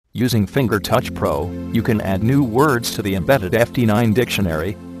Using FingerTouch Pro, you can add new words to the embedded fT9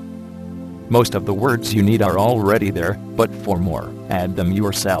 dictionary. Most of the words you need are already there, but for more, add them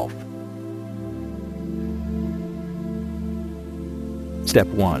yourself. Step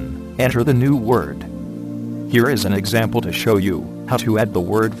 1. Enter the new word. Here is an example to show you how to add the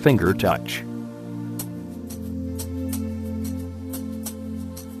word fingertouch.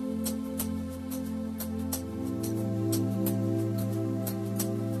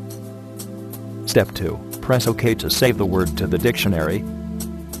 Step 2. Press OK to save the word to the dictionary.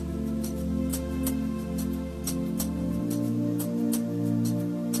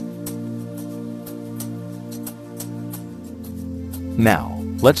 Now,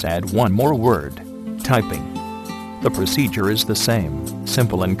 let's add one more word: typing. The procedure is the same,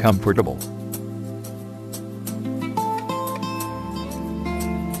 simple and comfortable.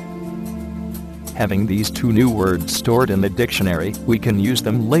 Having these two new words stored in the dictionary, we can use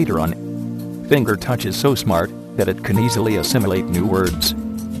them later on. FingerTouch is so smart that it can easily assimilate new words.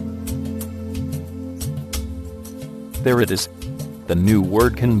 There it is. The new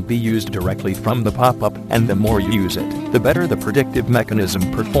word can be used directly from the pop-up, and the more you use it, the better the predictive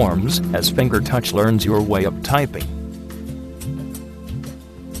mechanism performs as FingerTouch learns your way of typing.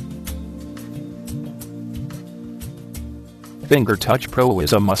 FingerTouch Pro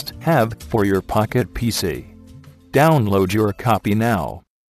is a must-have for your pocket PC. Download your copy now.